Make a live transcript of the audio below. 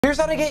Here's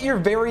how to get your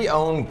very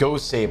own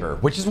Ghost Saber,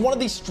 which is one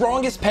of the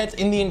strongest pets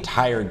in the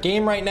entire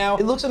game right now.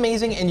 It looks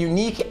amazing and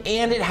unique,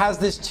 and it has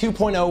this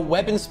 2.0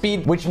 weapon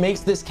speed, which makes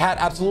this cat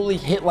absolutely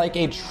hit like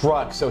a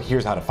truck. So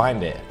here's how to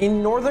find it.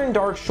 In northern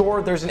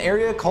Darkshore, there's an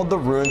area called the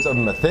Ruins of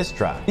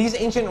Methystra. These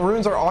ancient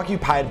ruins are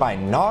occupied by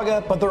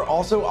Naga, but they're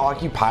also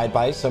occupied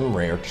by some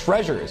rare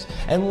treasures.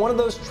 And one of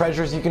those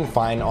treasures you can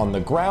find on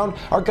the ground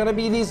are gonna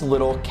be these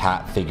little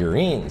cat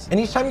figurines. And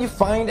each time you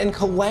find and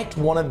collect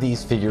one of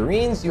these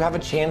figurines, you have a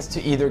chance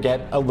to either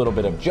get a little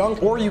bit of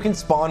junk, or you can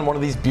spawn one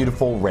of these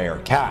beautiful rare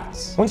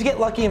cats. Once you get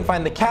lucky and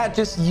find the cat,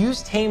 just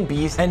use Tame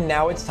Beast, and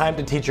now it's time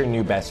to teach your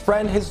new best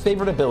friend his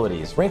favorite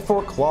abilities, rank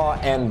 4 Claw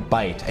and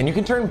Bite, and you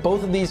can turn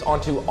both of these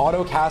onto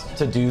auto cast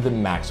to do the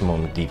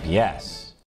maximum DPS.